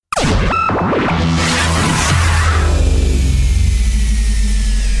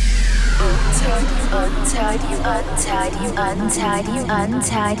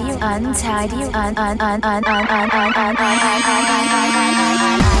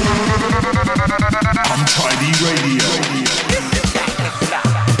Untidy Radio.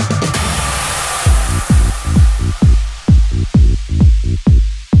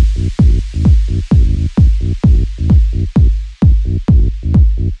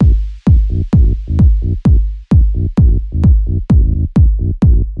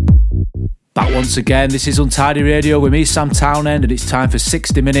 Once again, this is Untidy Radio with me, Sam Townend, and it's time for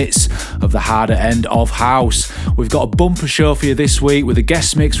 60 minutes of the harder end of house. We've got a bumper show for you this week with a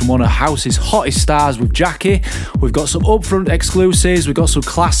guest mix from one of house's hottest stars with Jackie. We've got some upfront exclusives, we've got some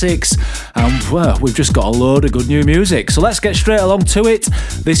classics, and we've just got a load of good new music. So let's get straight along to it.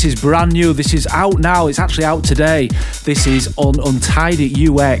 This is brand new, this is out now, it's actually out today. This is on Untidy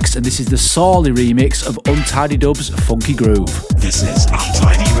UX, and this is the Sorley remix of Untidy Dub's Funky Groove. This is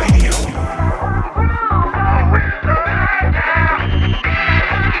Untidy Radio.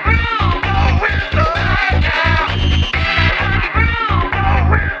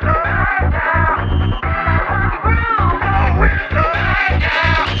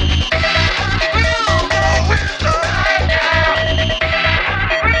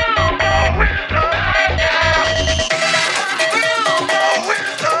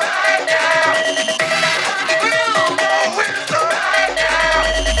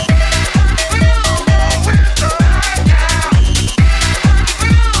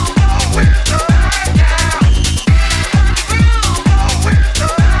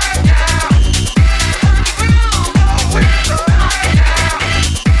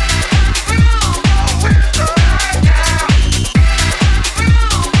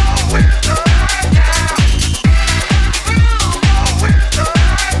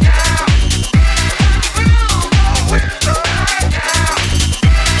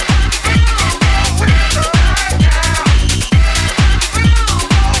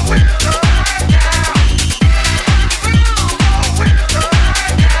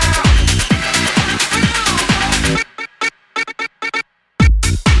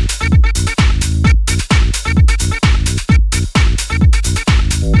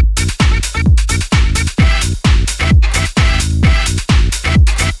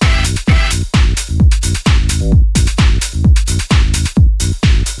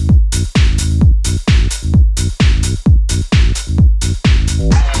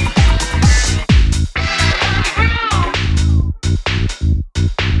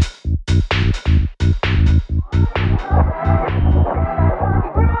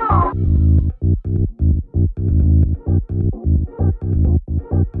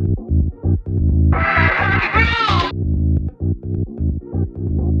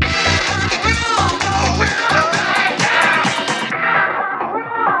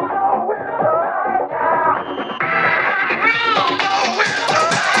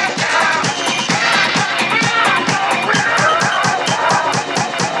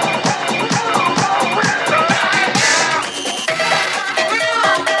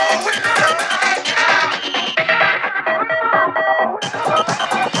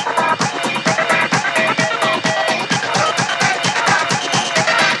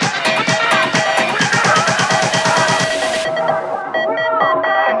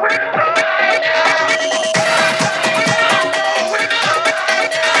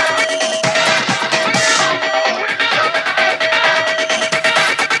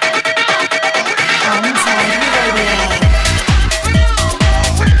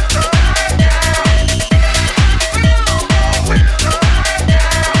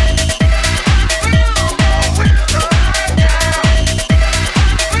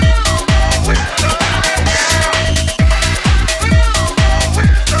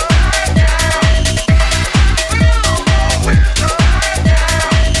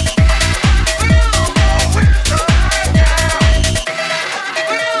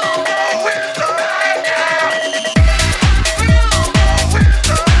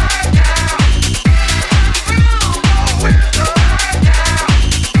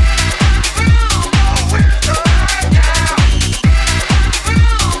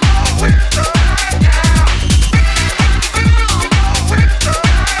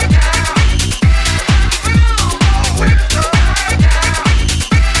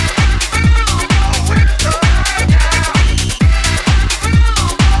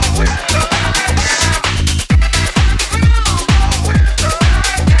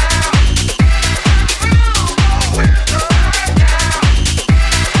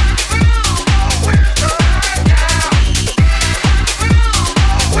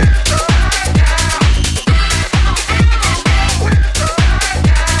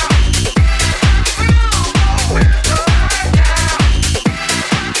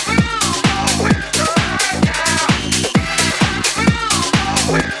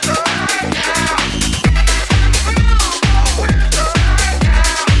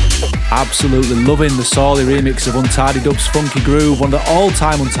 absolutely loving the Sawley remix of Untidy Dub's Funky Groove, one of the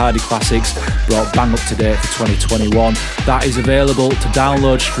all-time Untidy classics, brought bang up to date for 2021. That is available to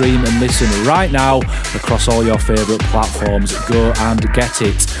download, stream and listen right now across all your favourite platforms. Go and get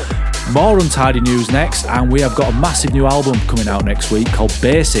it. More Untidy news next, and we have got a massive new album coming out next week called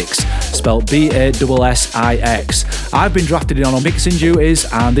Basics, spelled BASSIX. I've been drafted in on mixing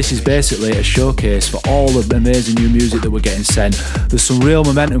duties, and this is basically a showcase for all of the amazing new music that we're getting sent. There's some real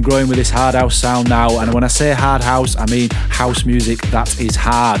momentum growing with this hard house sound now, and when I say hard house, I mean house music that is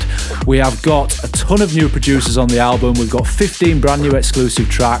hard. We have got a ton of new producers on the album. We've got 15 brand new exclusive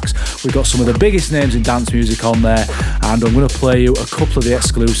tracks. We've got some of the biggest names in dance music on there, and I'm going to play you a couple of the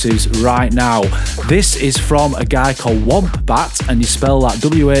exclusives right now. This is from a guy called Wompbat, and you spell that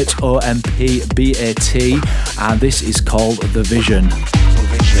WHOMPBAT, and this is called The Vision.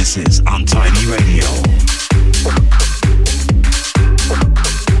 This is Untidy Radio.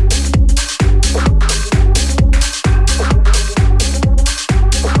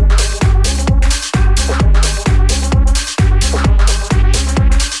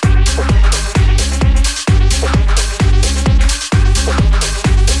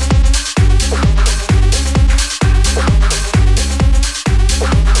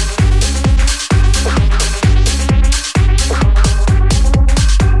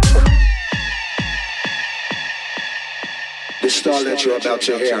 Style that you're about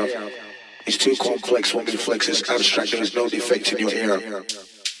to hear is too complex, won't be flex, it's abstract, there is no defect in your ear.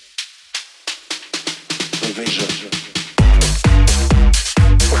 The vision.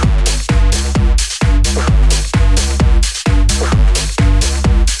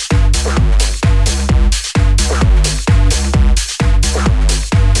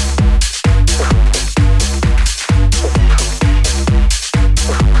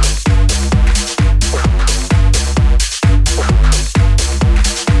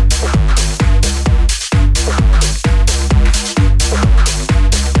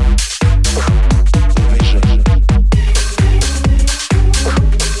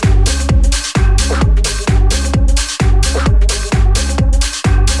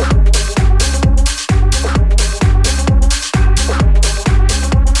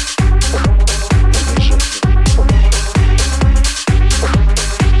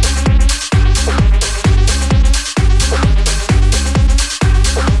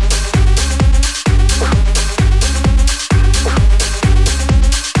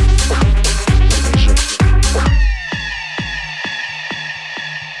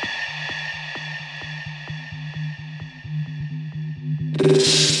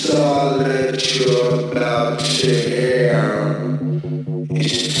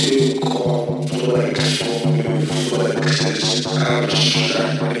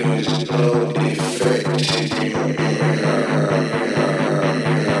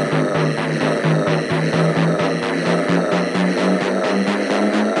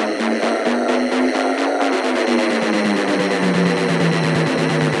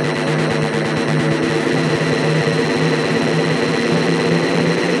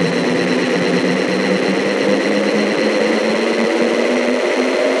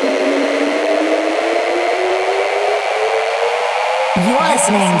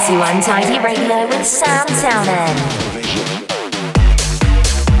 Listening to Untidy Radio with Sam Townend.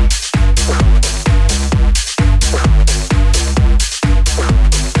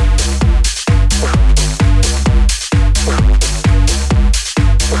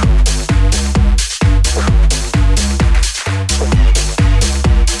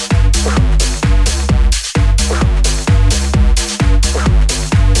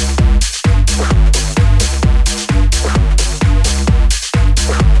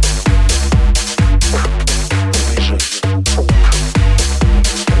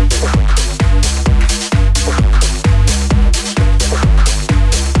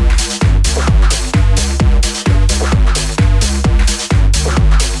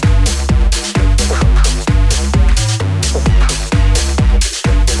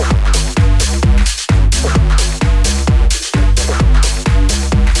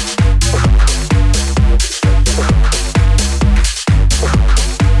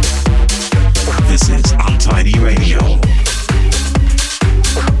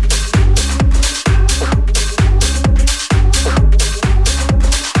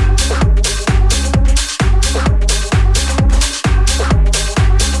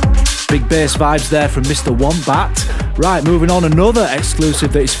 Bass vibes there from Mr. Wombat. Right, moving on, another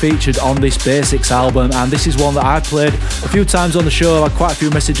exclusive that is featured on this Basics album, and this is one that I played a few times on the show. I had quite a few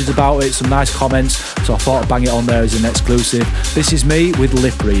messages about it, some nice comments, so I thought I'd bang it on there as an exclusive. This is me with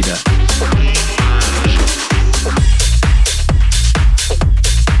Lip Reader.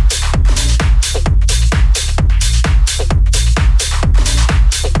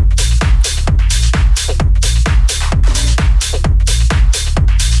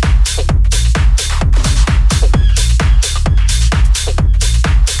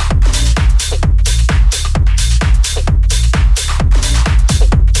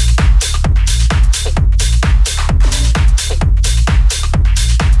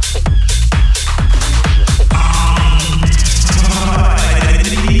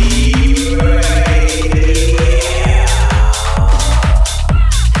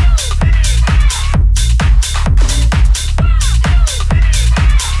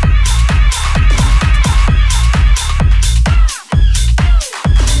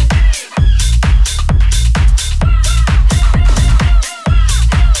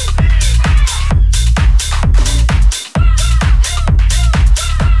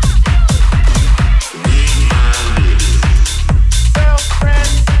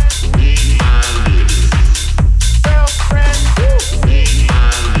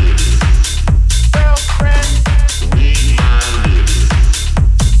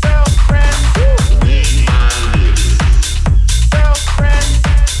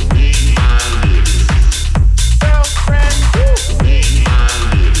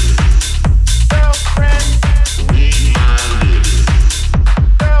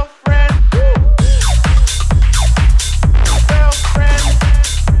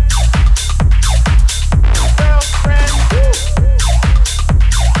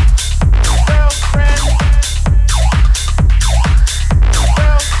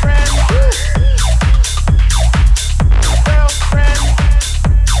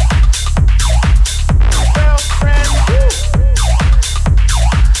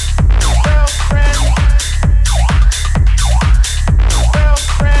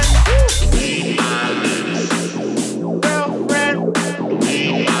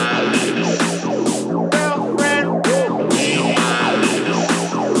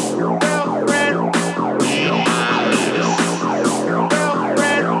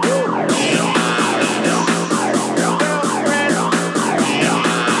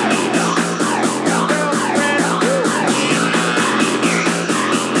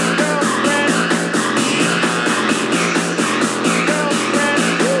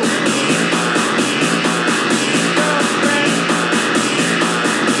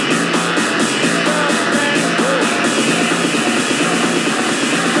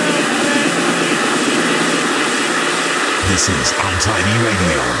 This is Untidy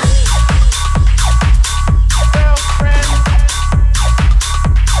Radio.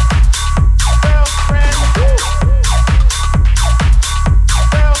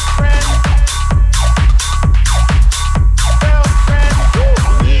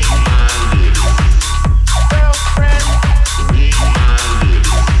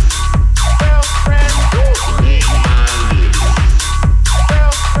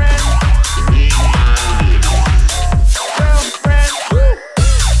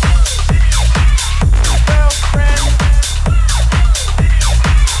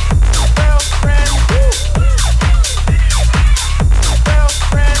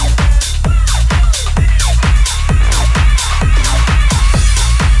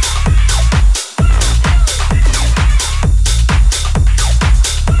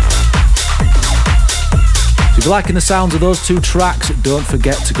 If you're liking the sounds of those two tracks, don't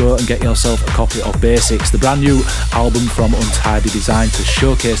forget to go and get yourself a copy of Basics, the brand new album from Untidy designed to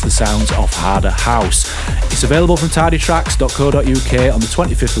showcase the sounds of harder house. It's available from tidytracks.co.uk on the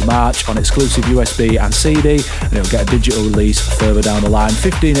 25th of March on exclusive USB and CD, and it'll get a digital release further down the line.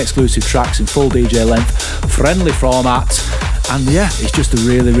 15 exclusive tracks in full DJ length, friendly format. And yeah, it's just a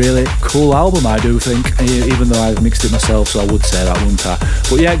really, really cool album, I do think, even though I've mixed it myself, so I would say that, wouldn't I?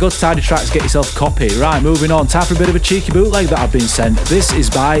 But yeah, go to Tidy Tracks, get yourself a copy. Right, moving on, time for a bit of a cheeky bootleg that I've been sent. This is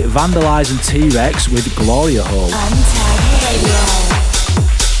by Vandalize and T-Rex with Gloria Hole. Untidy Radio.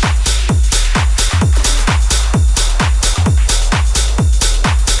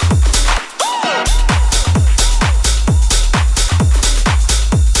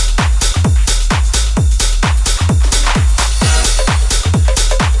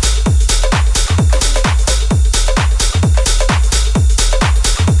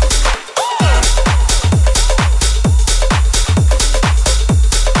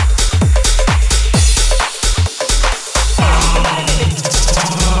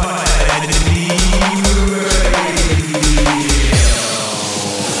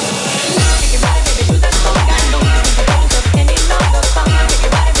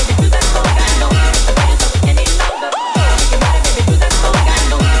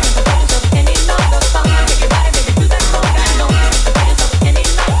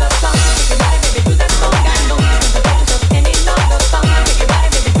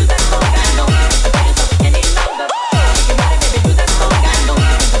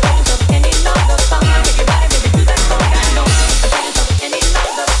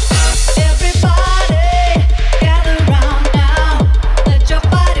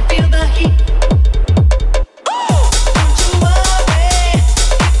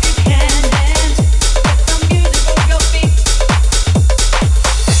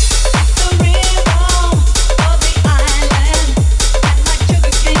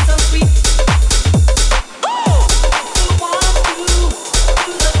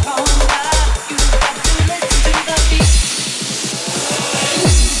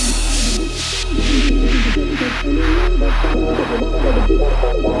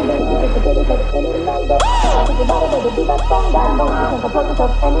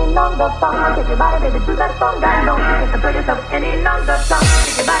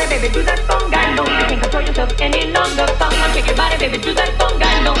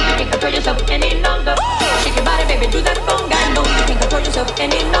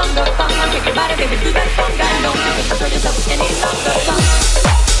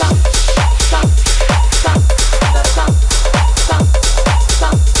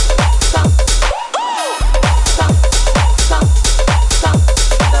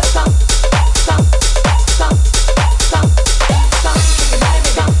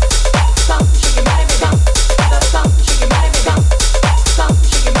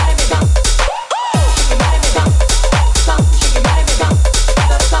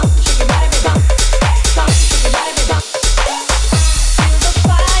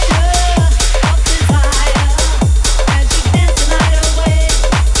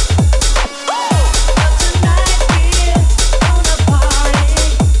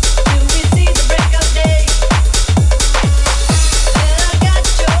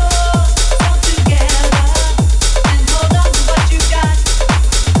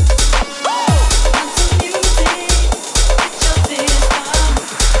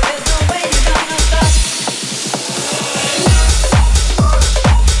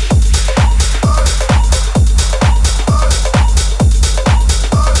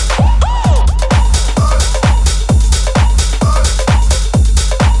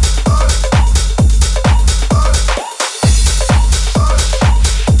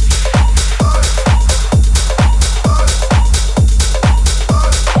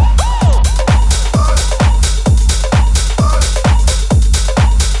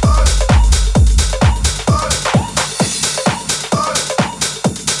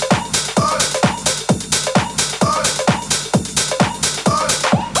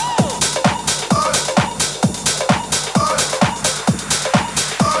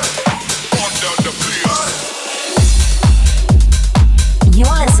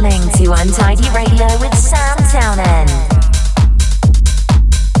 to Untidy Radio with Sam Townend.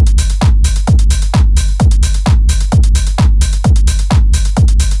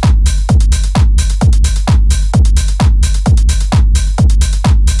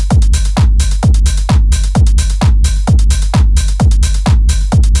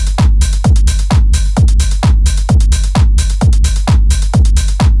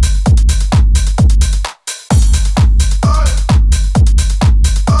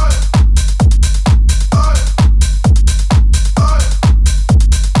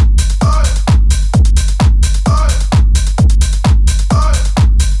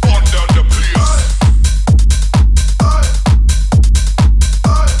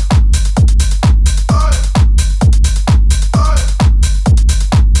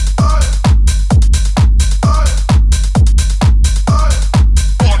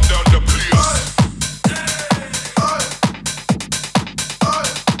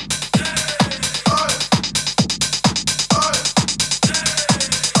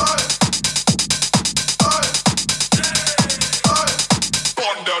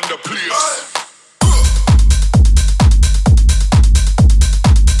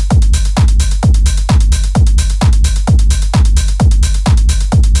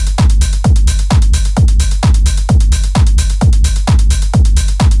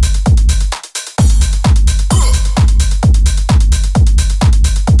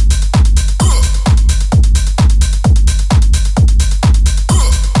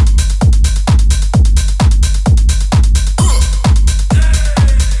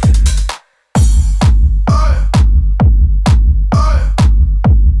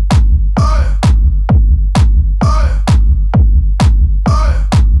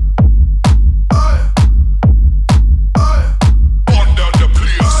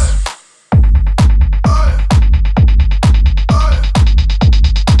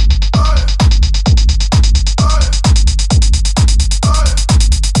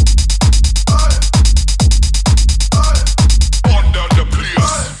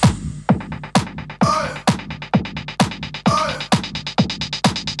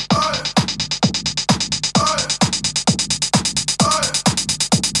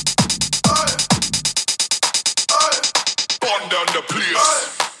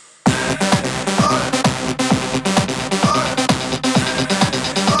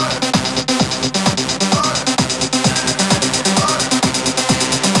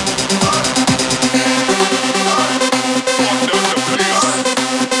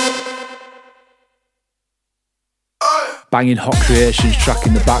 Banging Hot Creations track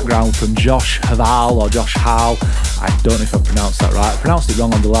in the background from Josh Haval or Josh Hal. I don't know if I pronounced that right. I pronounced it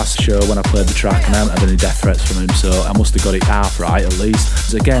wrong on the last show when I played the track and I haven't had any death threats from him, so I must have got it half right at least.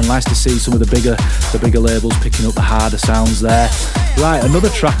 So again, nice to see some of the bigger labels picking up the harder sounds there. Right, another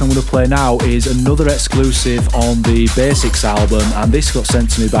track I'm going to play now is another exclusive on the Basics album, and this got sent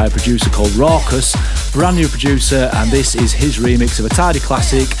to me by a producer called Raucus, brand new producer, and this is his remix of a tidy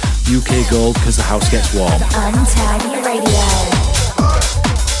classic, UK Gold, Because the House Gets Warm. Untidy Radio.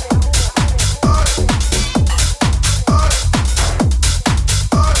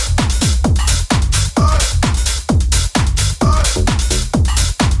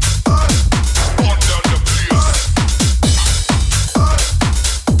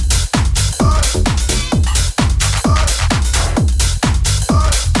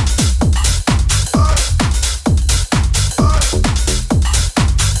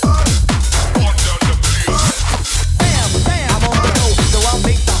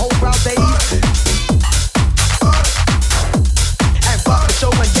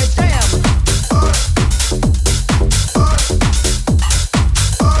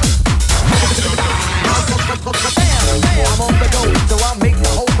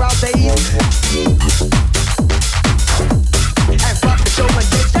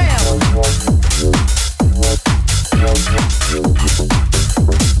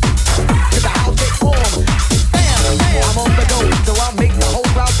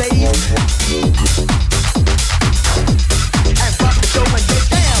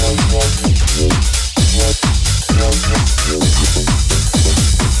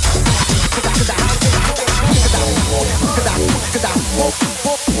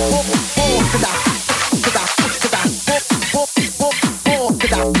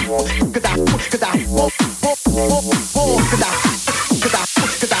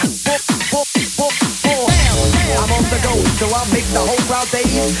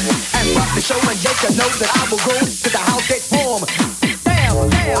 and rock the show and get to know that I will go to the house get warm. Damn,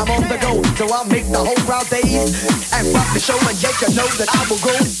 I'm on the go, so I'll make the whole crowd daze and rock the show and get to know that I will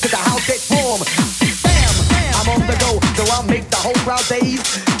go to the house get warm. Damn, I'm on the go, so I'll make the whole crowd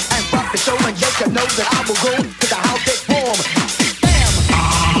daze and rock know that I will go to the house that form.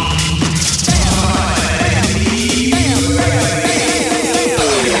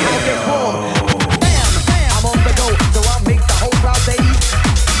 I'm on the go, so I'll make the whole crowd say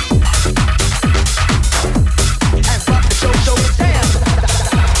and rock the show, show it down.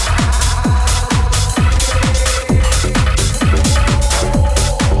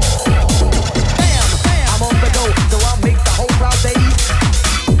 I'm on the go, so I'll make the whole crowd say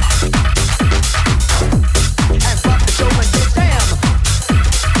and rock the show and get down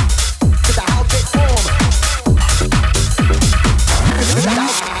to the house that form.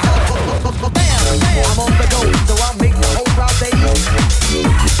 I'm on the go, so I'll make the whole crowd say and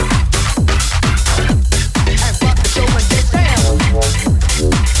rock the show and get down to the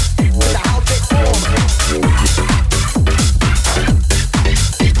house that form. I'm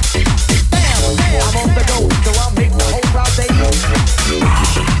on the go, so I'll make the whole crowd say and rock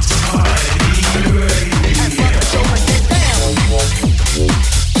the show and get down to the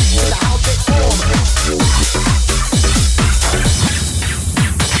house that form.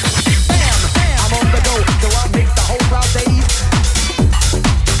 I'm on the go, so I'll make the whole crowd say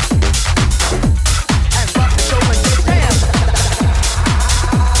and rock the show and get down.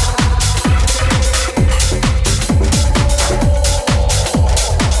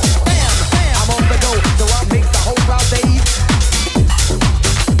 I'm on the go, so I'll make the whole crowd say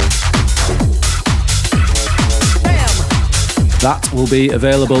That will be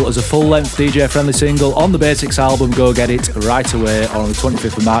available as a full-length DJ-friendly single on the Basics album. Go get it right away on the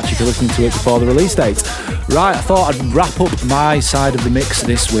 25th of March if you're listening to it before the release date. Right, I thought I'd wrap up my side of the mix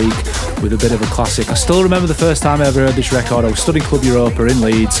this week with a bit of a classic. I still remember the first time I ever heard this record. I was studying Club Europa in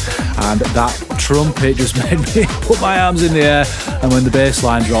Leeds, and that trumpet just made me put my arms in the air, and when the bass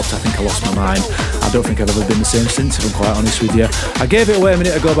line dropped, I think I lost my mind. I don't think I've ever been the same since, if I'm quite honest with you. I gave it away a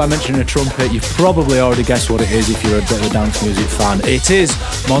minute ago by mentioning a trumpet. You've probably already guessed what it is if you're a bit of a dance music fan. It is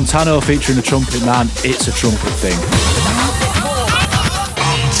Montano featuring a trumpet man. It's a trumpet thing.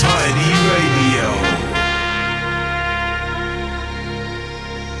 Untidy Radio.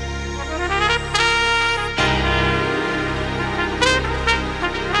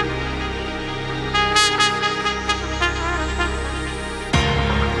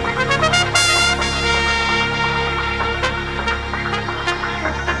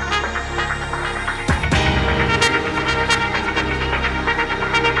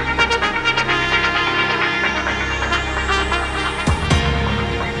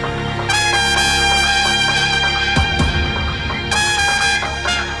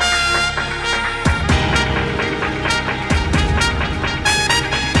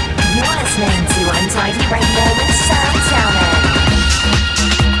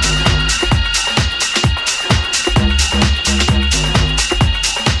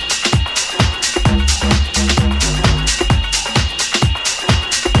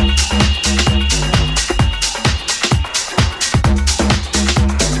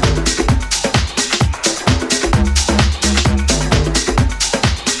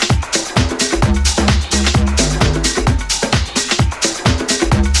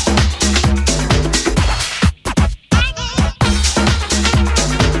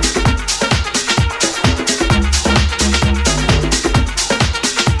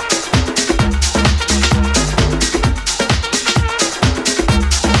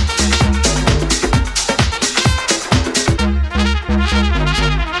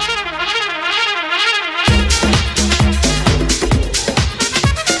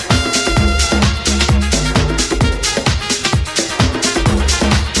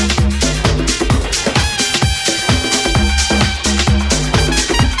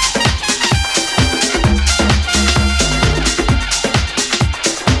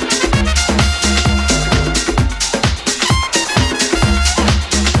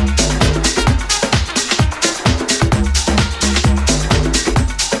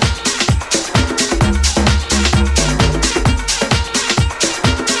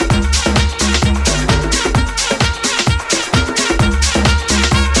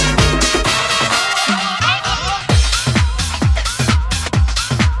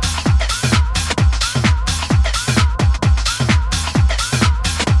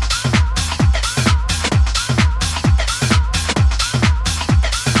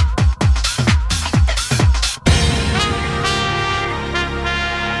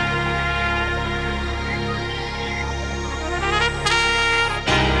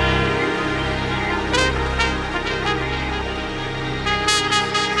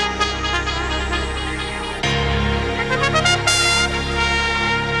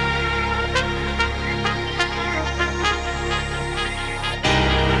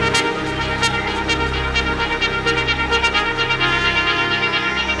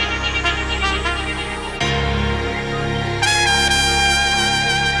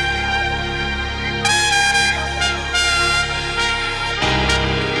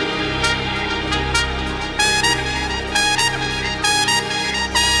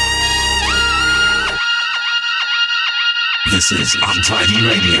 This is Untidy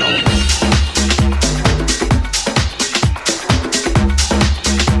Radio.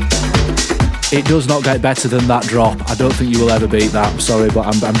 It does not get better than that drop. I don't think you will ever beat that. I'm sorry, but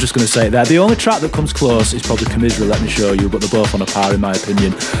I'm just going to say it there. The only track that comes close is probably Commisera, Let Me Show You, but they're both on a par in my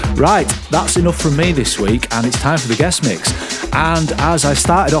opinion. Right, that's enough from me this week, and it's time for the guest mix. And as I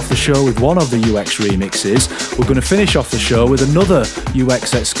started off the show with one of the UX remixes, we're going to finish off the show with another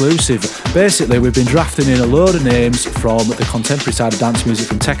UX exclusive. Basically, we've been drafting in a load of names from the contemporary side of dance music,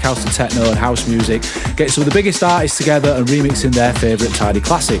 from tech house to techno and house music, getting some of the biggest artists together and remixing their favourite tidy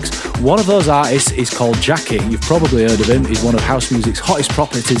classics. One of those artist is called Jackie. You've probably heard of him. He's one of house music's hottest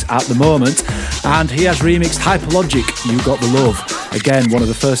properties at the moment, and he has remixed Hyperlogic, You Got the Love. Again, one of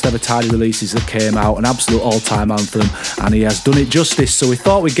the first ever tidy releases that came out, an absolute all-time anthem, and he has done it justice, so we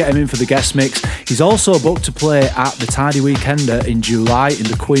thought we'd get him in for the guest mix. He's also booked to play at the Tidy Weekender in July in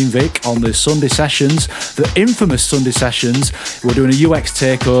the Queen Vic on the Sunday Sessions, the infamous Sunday Sessions. We're doing a UX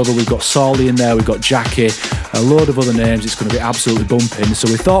takeover. We've got Solly in there, we've got Jackie, a load of other names. It's going to be absolutely bumping, so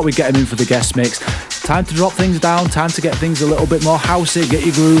we thought we'd get him in for the guest mix. Time to drop things down, time to get things a little bit more housey, get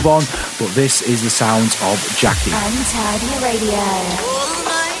your groove on, but this is the sounds of Jackie. Untidy Radio. All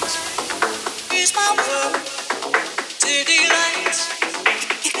night is my world, city lights,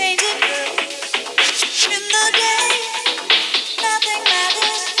 painted blue. In the day, nothing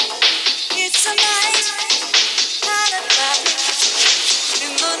matters. It's a night, not a battle.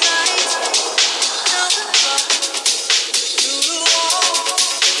 In the night, nothing but through the wall,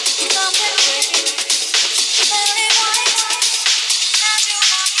 something breaking. Very white, as you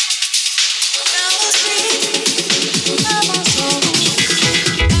walk down the street of my soul.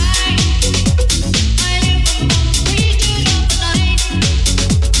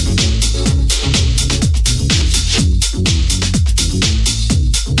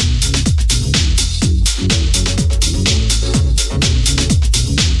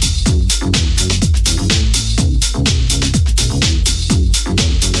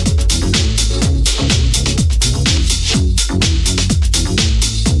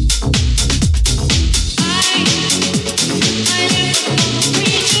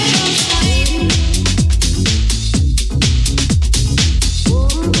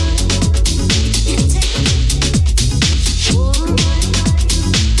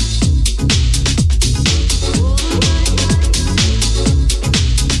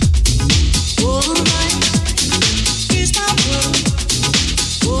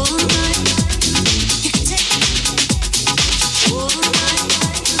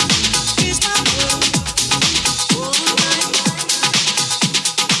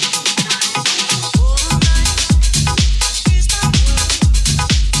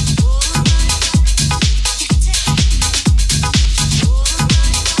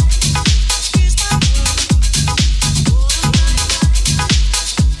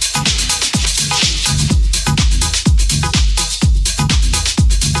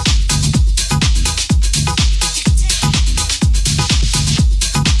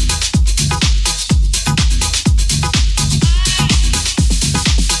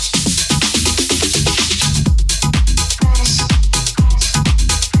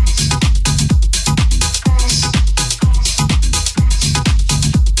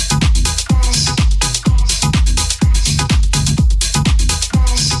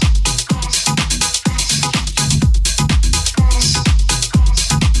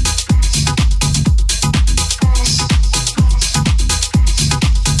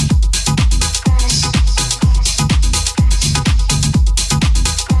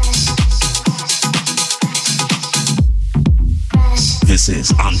 This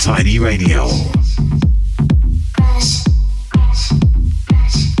is Untidy Radio.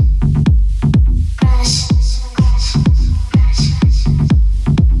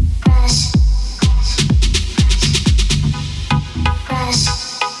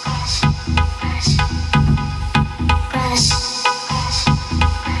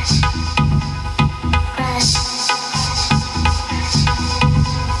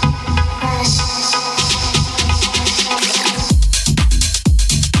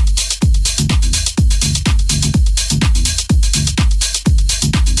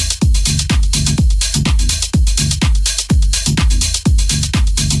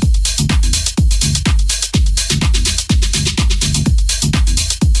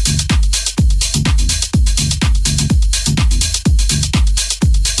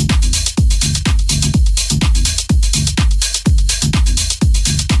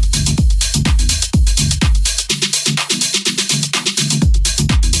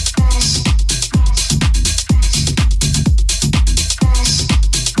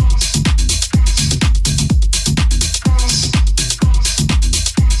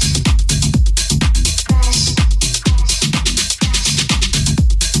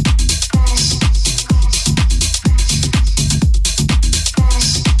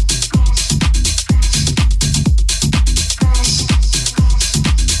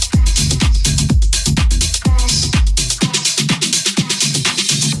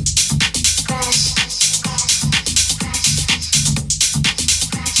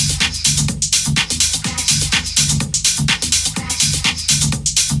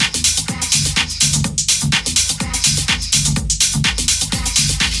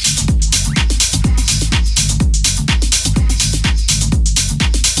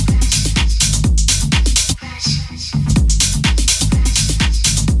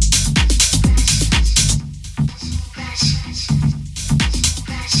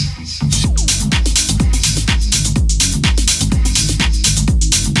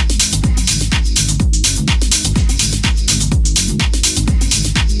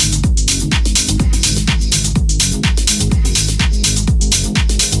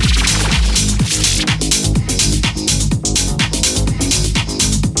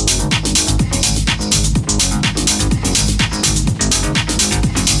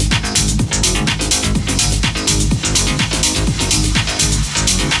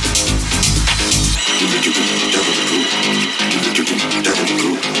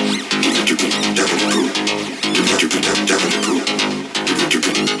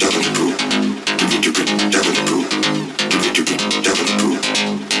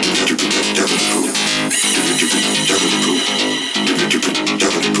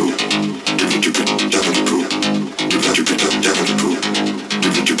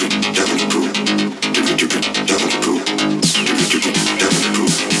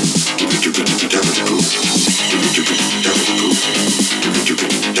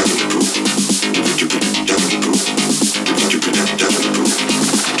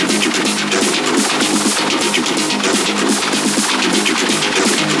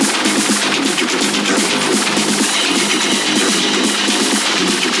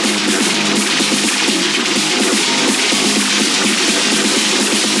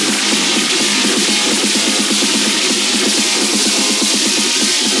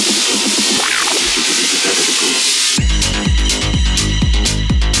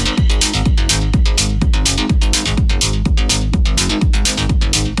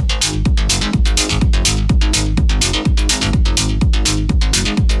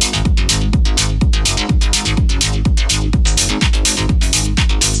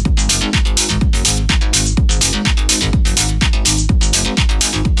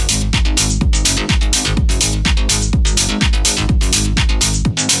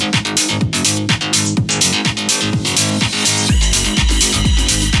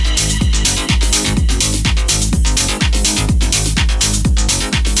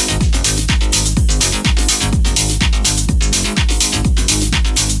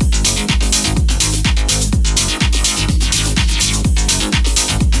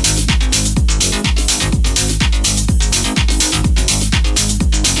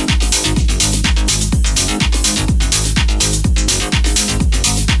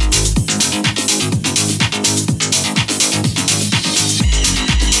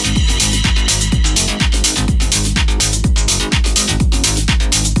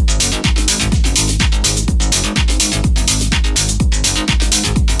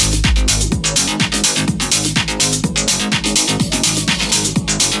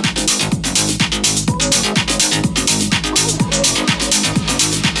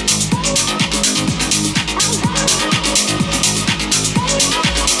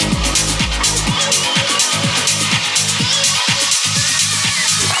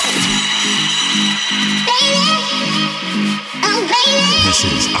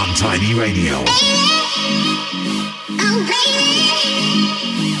 is Untidy Radio.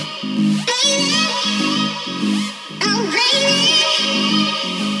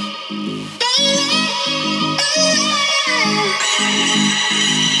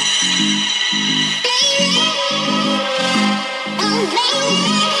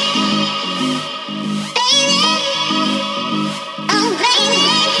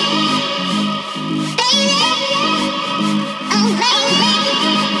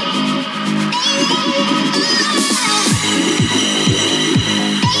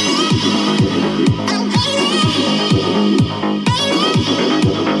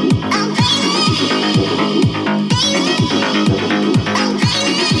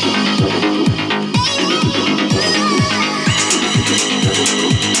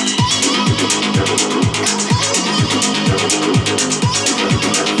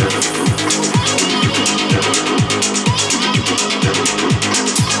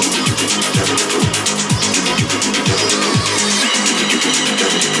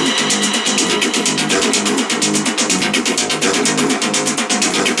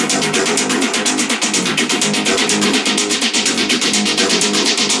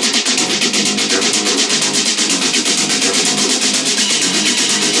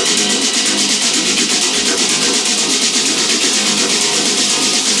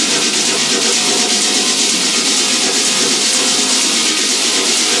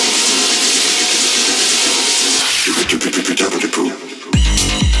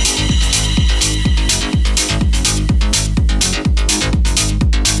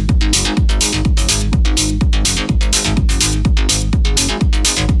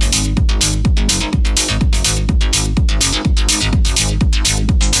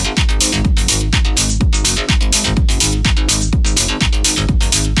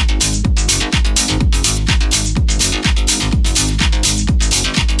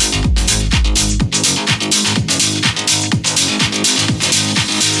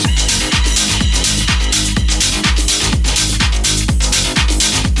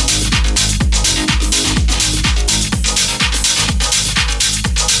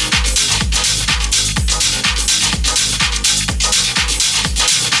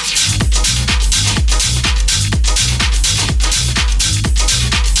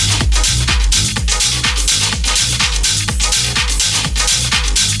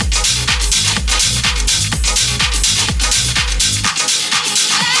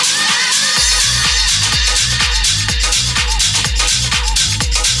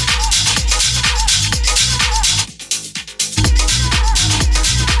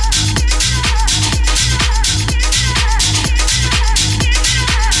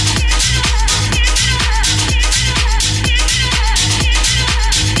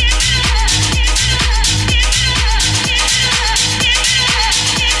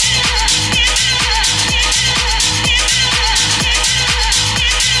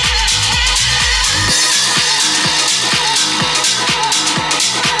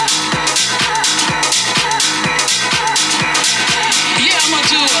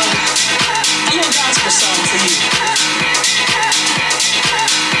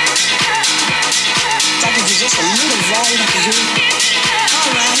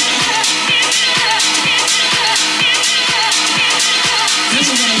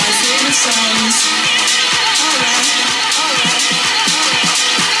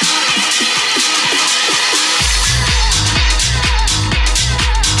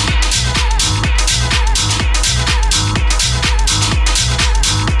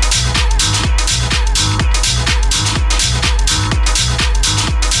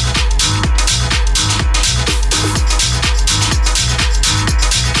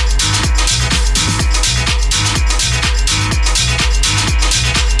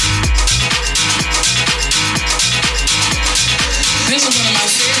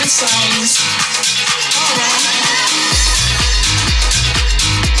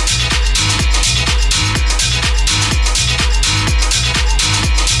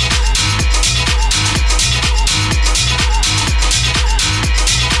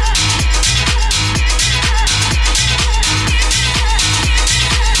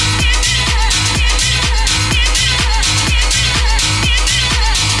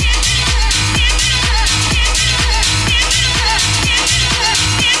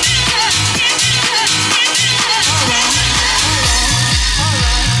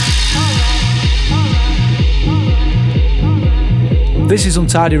 This is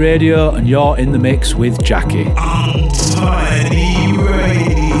Untidy Radio, and you're in the mix with Jackie. Untidy Radio.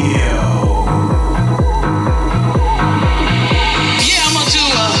 Yeah, I'm gonna do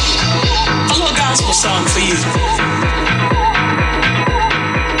a little gospel song for you.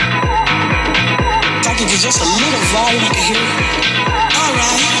 volume, I can hear it. All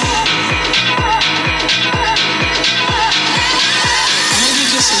right. I'm gonna do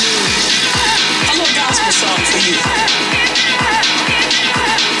just a little gospel song for you.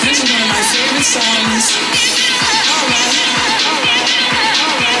 This is one of my favorite songs. All right. All right. All right.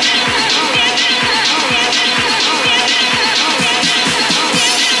 All right. All right. All right. All right.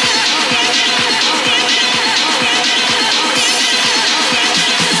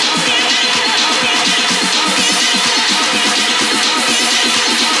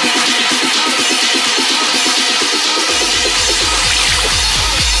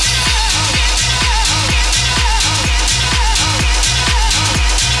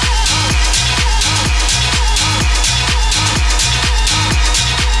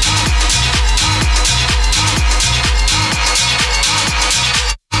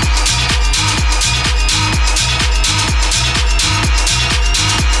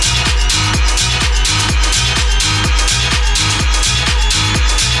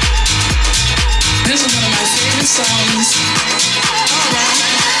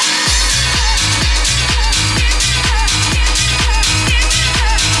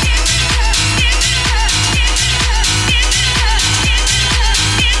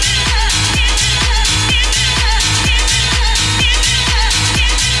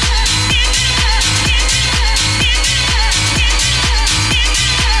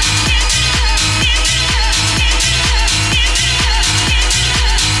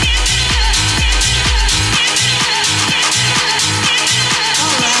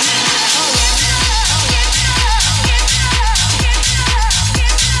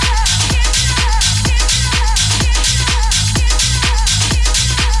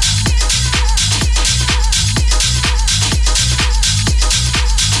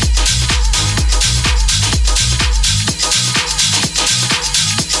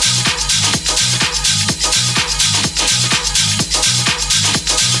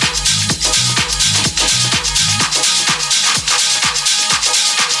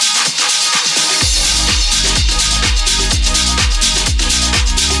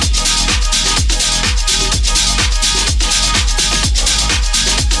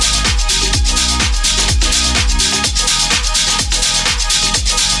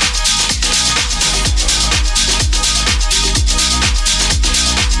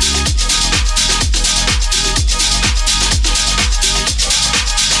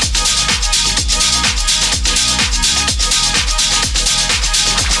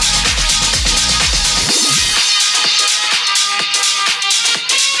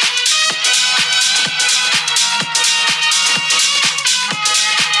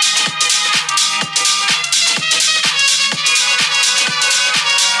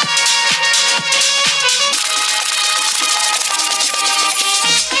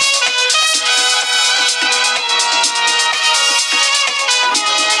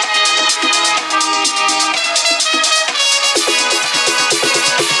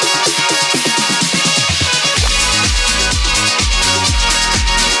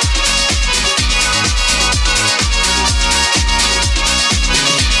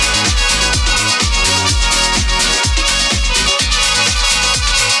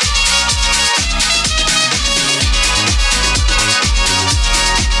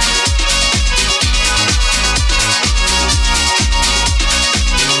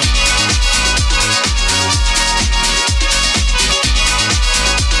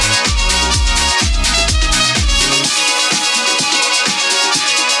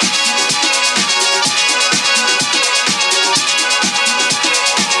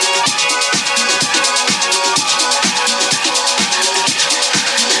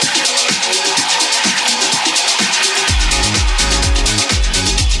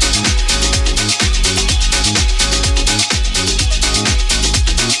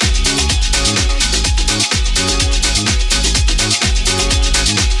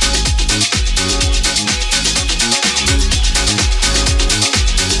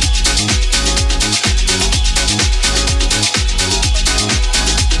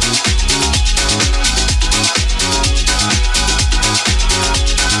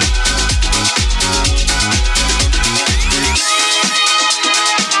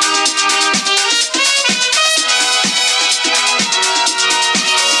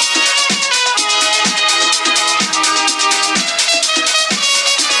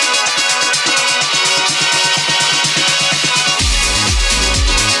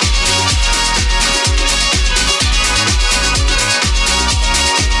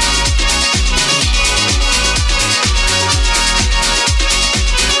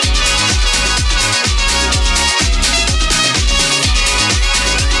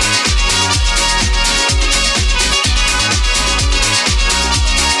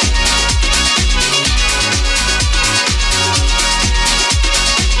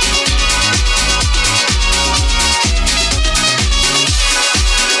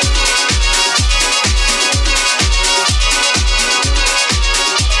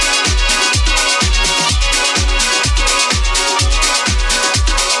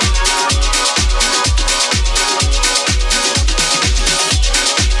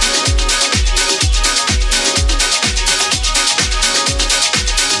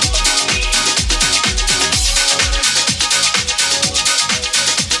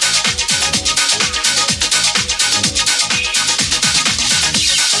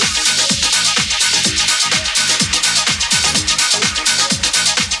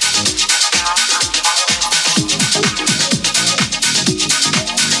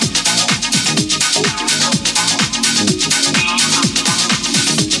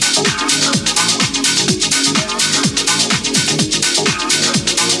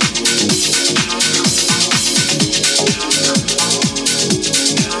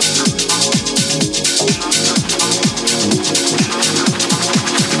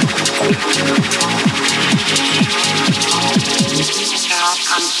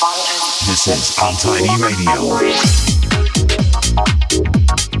 This is Untidy Radio.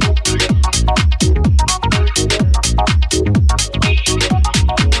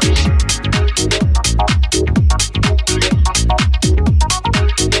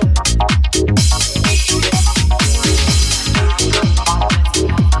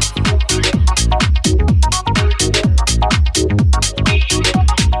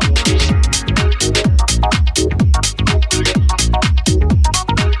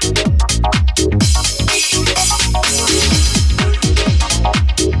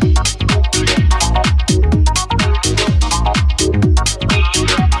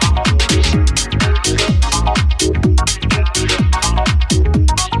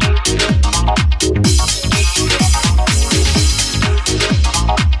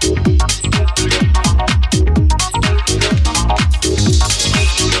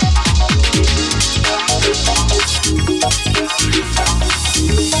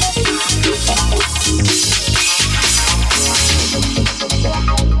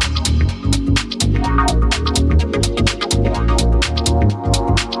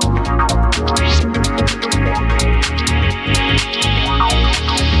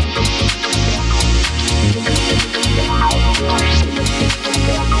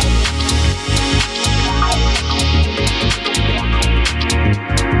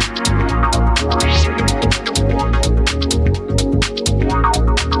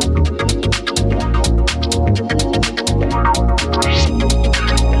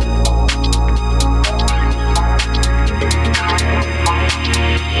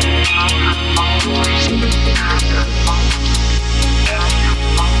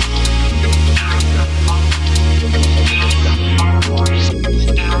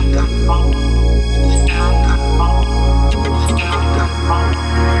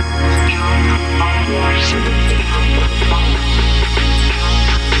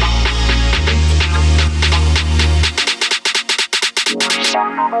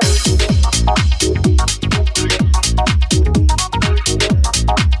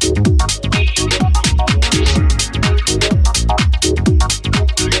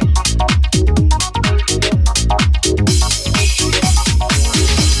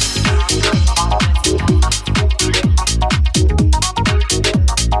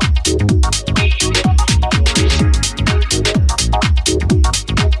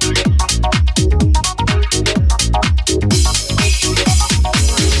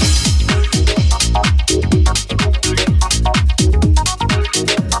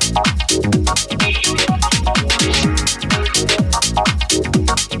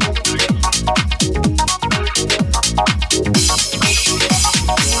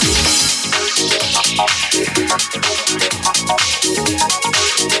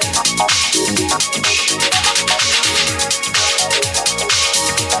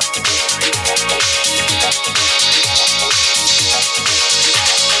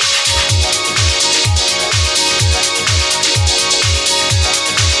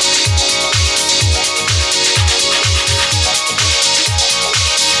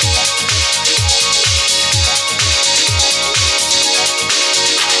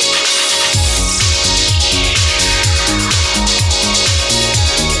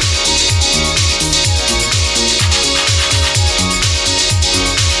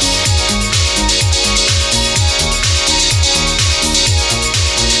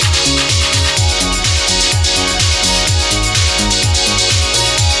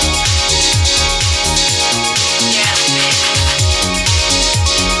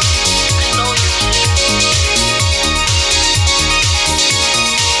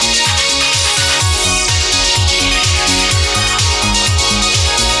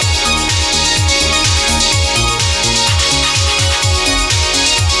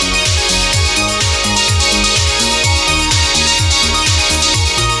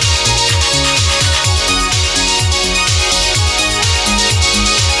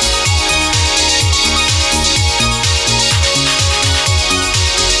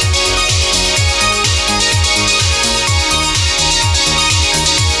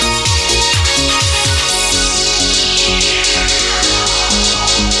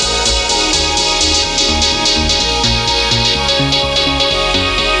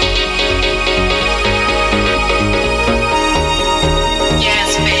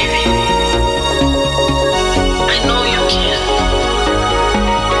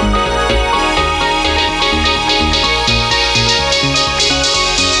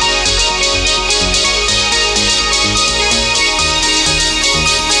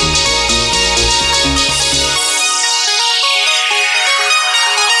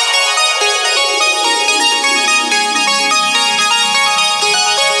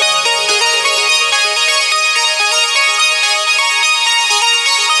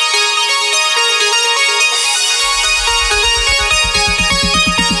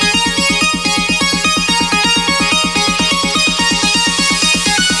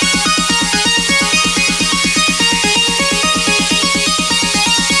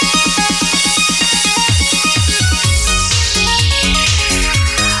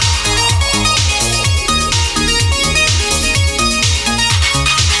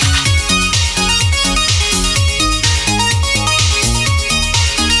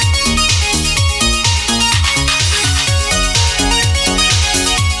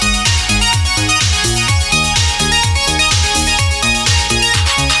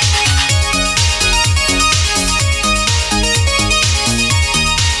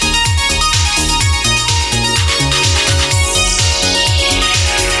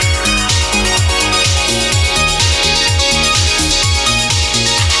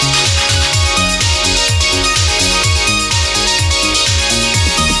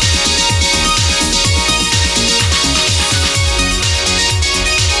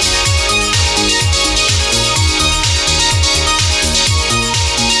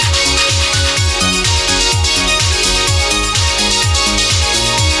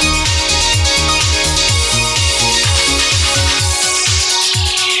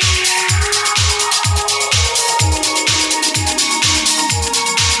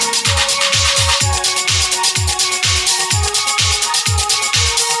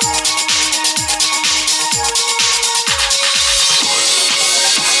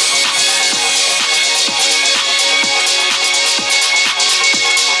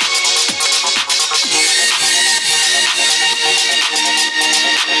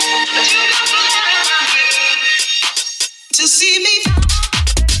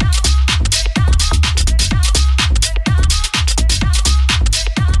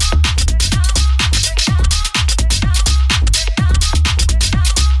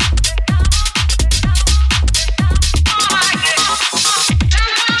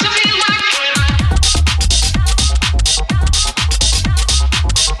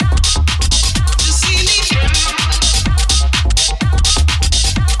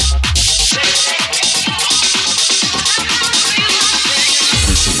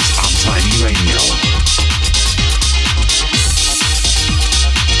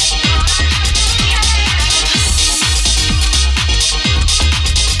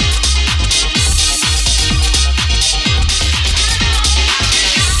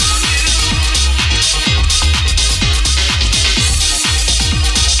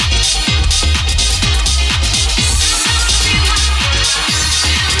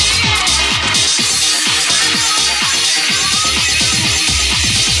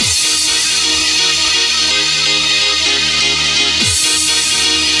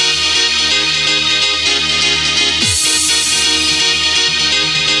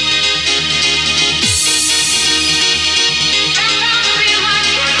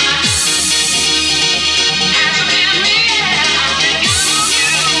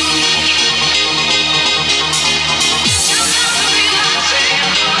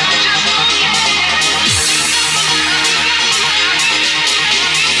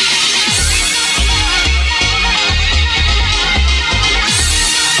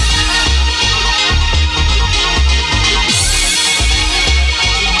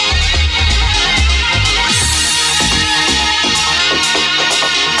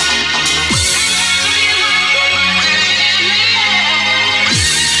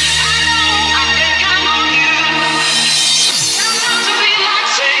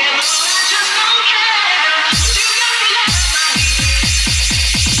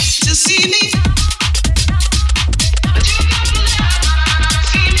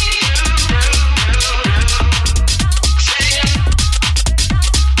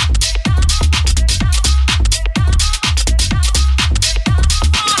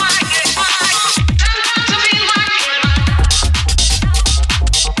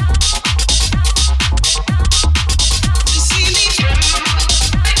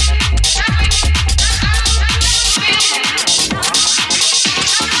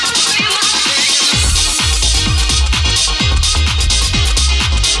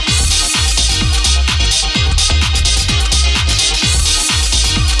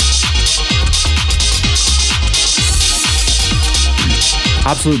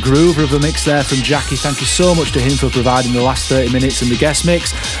 Absolute groover of a mix there from Jackie. Thank you so much to him for providing the last 30 minutes in the guest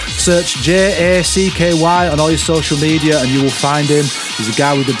mix. Search JACKY on all your social media and you will find him. He's a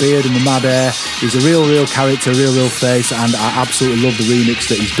guy with the beard and the mad hair. He's a real character, real face, and I absolutely love the remix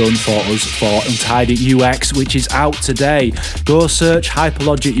that he's done for us for Untidy UX, which is out today. Go search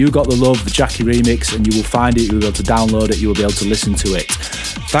Hyperlogic, You Got the Love, the Jackie remix, and you will find it. You'll be able to download it. You will be able to listen to it.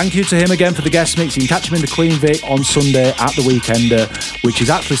 Thank you to him again for the guest mix. You can catch him in the Queen Vic on Sunday at the Weekender, which is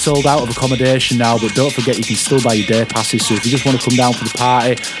actually sold out of accommodation now, but don't forget you can still buy your day passes. So if you just want to come down for the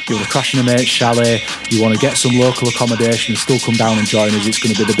party, you want to crash in a mate's chalet, you want to get some local accommodation and still come down and join us, it's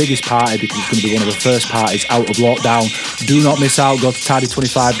going to be the biggest party because it's going to be one of the first parties out of lockdown. Do not miss out. Go to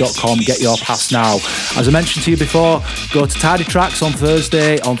tidy25.com, get your pass now. As I mentioned to you before, go to Tidy Tracks on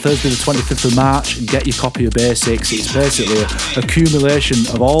Thursday the 25th of March, and get your copy of Basics. It's basically an accumulation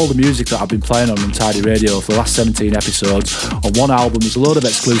of all the music that I've been playing on Untidy Radio for the last 17 episodes on one album. There's a load of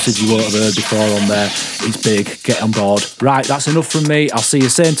exclusives you won't have heard before on there. It's big. Get on board. Right, that's enough from me. I'll see you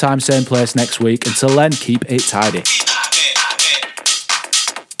same time, same place next week. Until then, keep it tidy.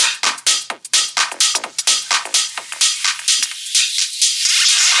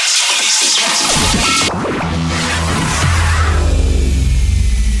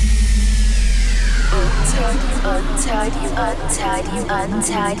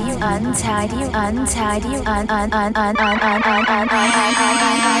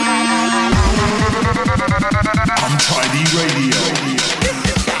 Untidy Radio.